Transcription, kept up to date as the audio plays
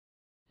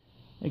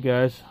Hey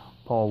guys,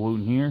 Paul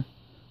Wooten here.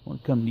 I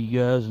want to come to you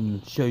guys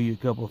and show you a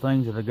couple of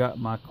things that I got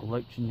in my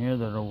collection here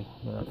that I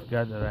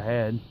forgot that I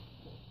had.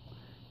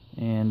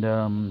 And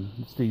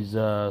it's these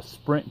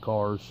sprint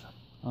cars.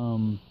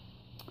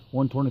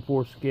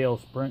 1/24 scale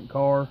sprint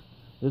car.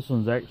 This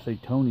one's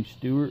actually Tony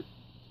Stewart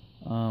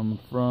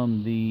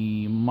from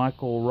the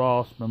Michael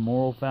Ross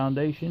Memorial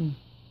Foundation.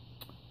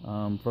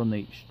 From the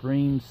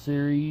Extreme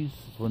Series,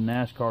 when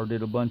NASCAR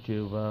did a bunch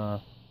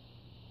of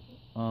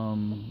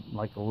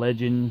like a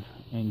Legend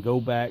and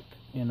go back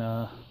and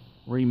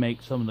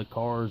remake some of the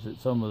cars that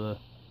some of the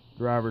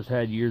drivers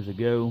had years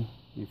ago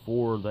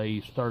before they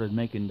started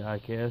making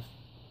diecast.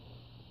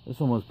 This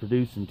one was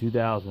produced in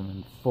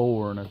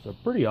 2004 and it's a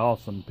pretty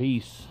awesome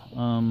piece.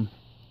 I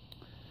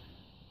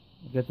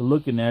got to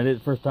looking at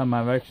it, first time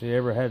I've actually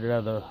ever had it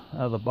out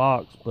of the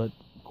box, but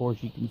of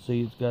course you can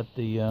see it's got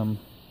the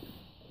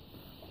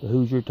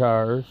Hoosier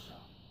tires,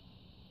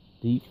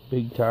 deep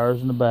big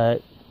tires in the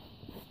back.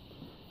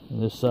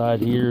 And this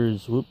side here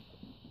is, we'll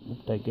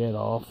take that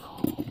off,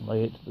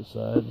 lay it to the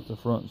side. It's the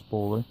front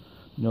spoiler.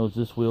 You notice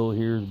this wheel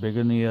here is bigger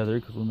than the other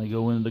because when they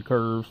go into the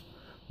curves,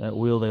 that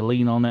wheel, they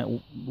lean on that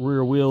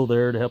rear wheel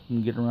there to help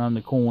them get around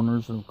the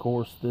corners. And of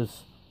course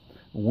this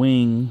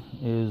wing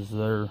is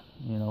their,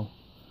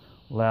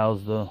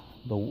 allows them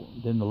to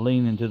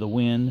lean into the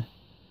wind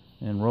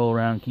and roll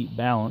around and keep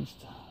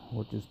balanced,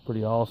 which is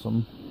pretty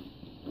awesome.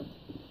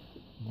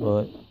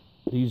 But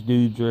these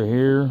dudes right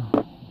here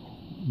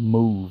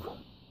move.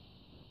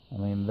 I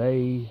mean,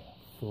 they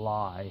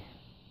fly.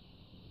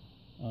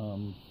 I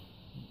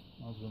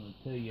was going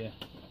to tell you,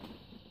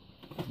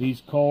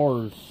 these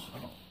cars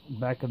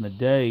back in the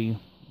day,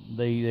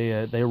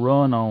 they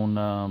run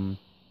on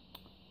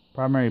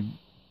primary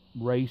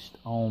raced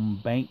on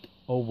banked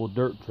oval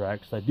dirt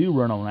tracks. They do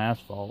run on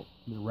asphalt.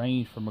 They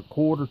range from a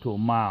quarter to a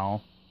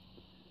mile.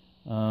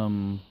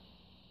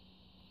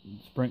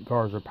 Sprint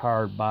cars are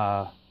powered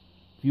by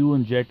fuel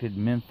injected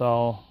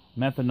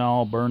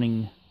methanol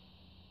burning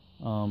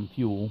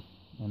fuel,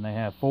 and they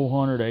have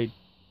 800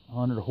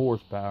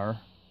 horsepower,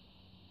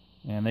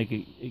 and they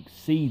can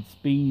exceed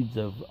speeds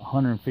of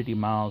 150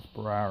 miles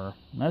per hour.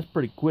 And that's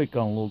pretty quick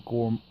on a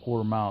little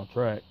quarter mile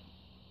track.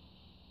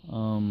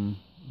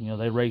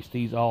 They race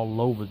these all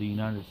over the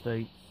United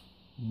States,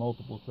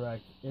 multiple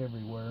tracks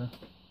everywhere.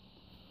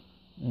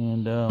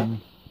 And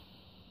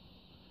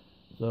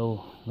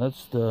so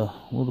that's the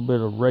little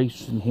bit of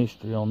racing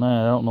history on that.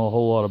 I don't know a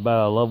whole lot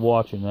about it. I love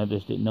watching. I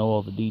just didn't know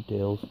all the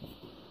details.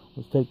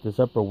 Let's take this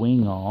upper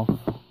wing off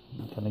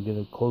and kind of get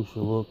a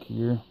closer look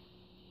here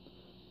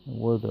at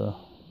where the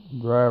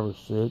driver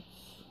sits.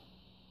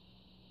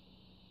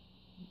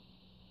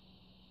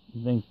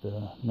 I think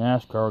the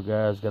NASCAR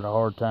guys got a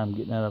hard time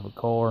getting out of a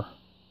car,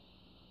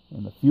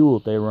 and the fuel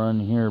that they run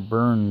here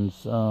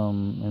burns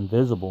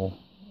invisible.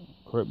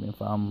 Correct me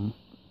if I'm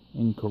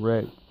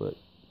incorrect, but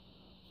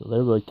so they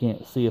really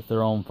can't see if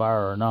they're on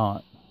fire or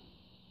not.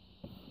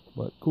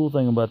 But cool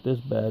thing about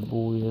this bad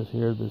boy is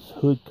here, this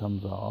hood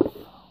comes off.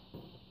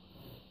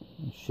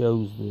 It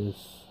shows this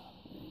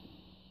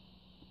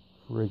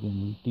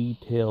friggin'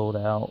 detailed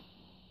out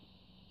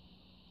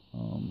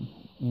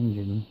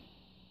engine.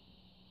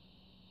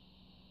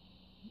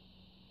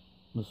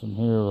 This one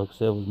here, like I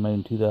said, was made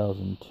in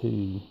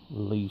 2002,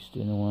 released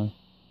anyway.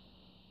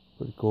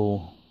 Pretty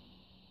cool.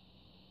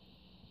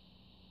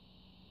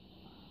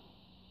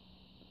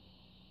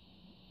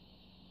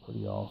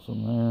 Pretty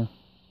awesome there.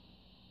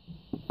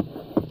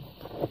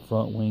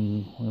 Front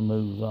wing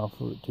removes off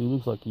of it too.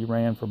 Looks like he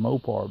ran for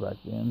Mopar back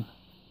then.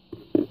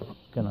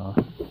 Now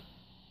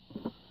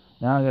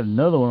I got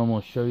another one I'm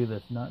going to show you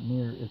that's not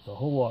near. It's a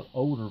whole lot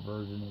older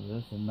version of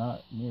this and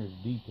not near as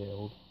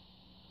detailed.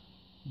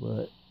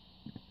 But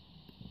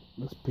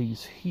this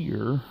piece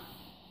here,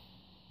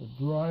 the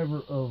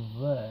driver of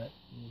that,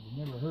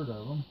 you've never heard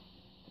of him,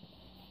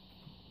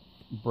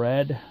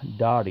 Brad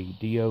Doty,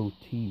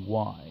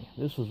 D-O-T-Y.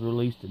 This was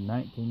released in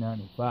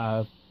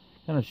 1995.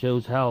 Kind of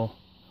shows how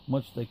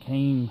much they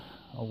came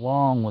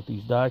along with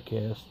these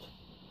diecast.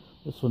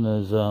 This one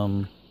is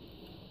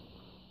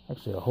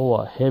actually a whole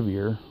lot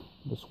heavier.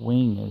 This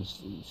wing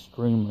is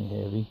extremely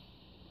heavy.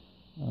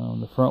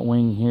 The front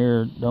wing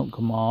here don't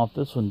come off.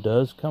 This one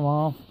does come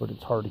off, but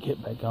it's hard to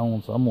get back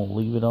on, so I'm going to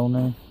leave it on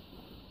there.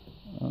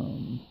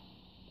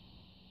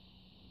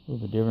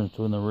 Look at the difference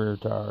between the rear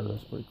tire.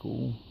 That's pretty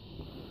cool.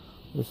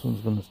 This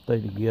one's going to stay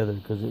together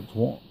because it's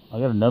one. I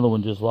got another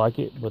one just like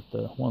it, but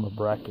one of the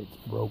brackets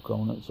broke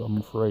on it, so I'm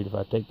afraid if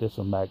I take this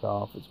one back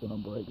off, it's going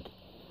to break.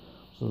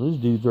 So these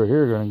dudes right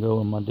here are going to go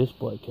in my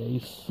display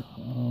case.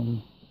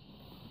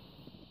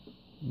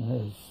 That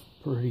is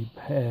pretty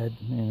bad.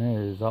 Man, that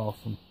is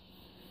awesome.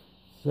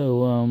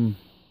 So,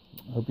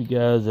 hope you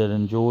guys that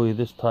enjoy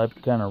this type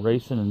of kind of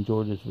racing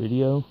enjoy this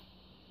video.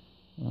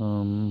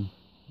 Trying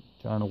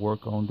to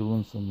work on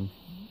doing some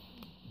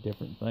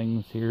different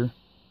things here.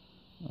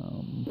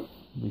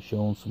 Be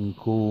showing some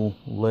cool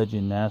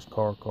Legend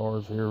NASCAR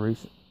cars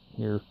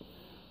here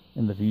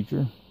in the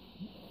future.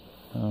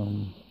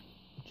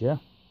 Yeah,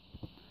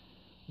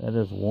 that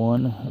is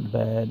one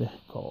bad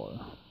car.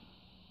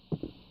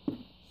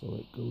 So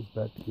it goes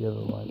back together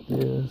like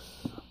this.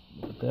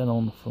 Put that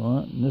on the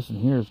front, and this in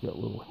here has got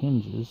little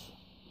hinges,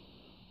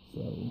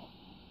 so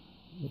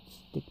it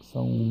sticks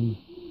on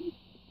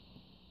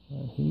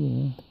right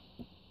here.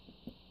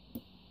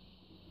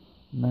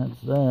 And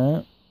that's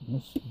that.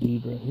 This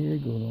dude right here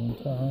goes on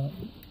top.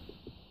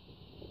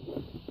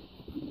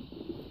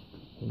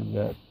 We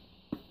got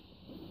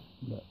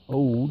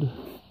old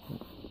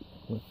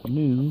with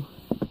new.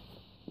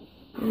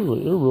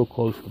 They're real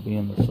close to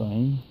being the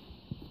same.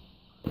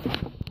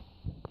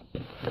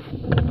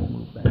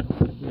 Move back a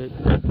little bit.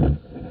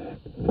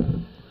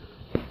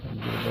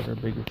 Get a better,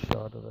 bigger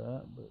shot of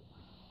that.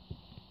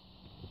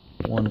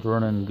 But one's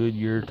running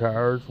Goodyear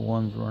tires,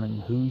 one's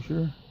running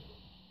Hoosier.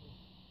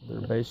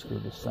 They're basically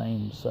the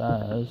same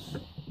size,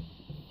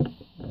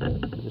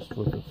 just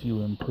with a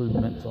few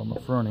improvements on the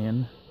front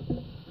end.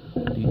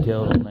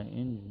 Detailed on the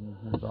engine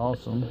is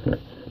awesome.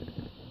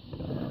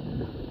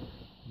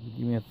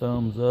 Give me a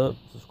thumbs up,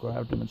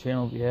 subscribe to my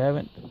channel if you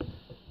haven't.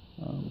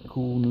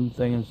 Cool new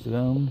things to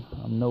come.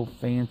 I'm no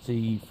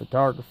fancy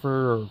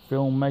photographer or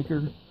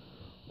filmmaker,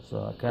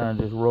 so I kind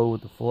of just roll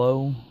with the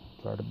flow.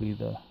 Try to be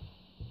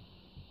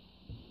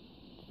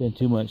spend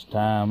too much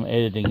time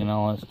editing and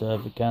all that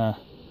stuff. It kind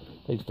of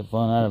takes the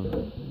fun out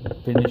of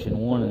finishing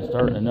one and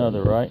starting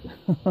another, right?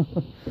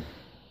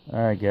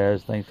 Alright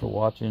guys, thanks for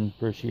watching,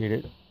 appreciate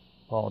it.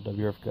 Paul,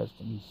 WRF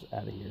Customs,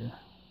 out of here.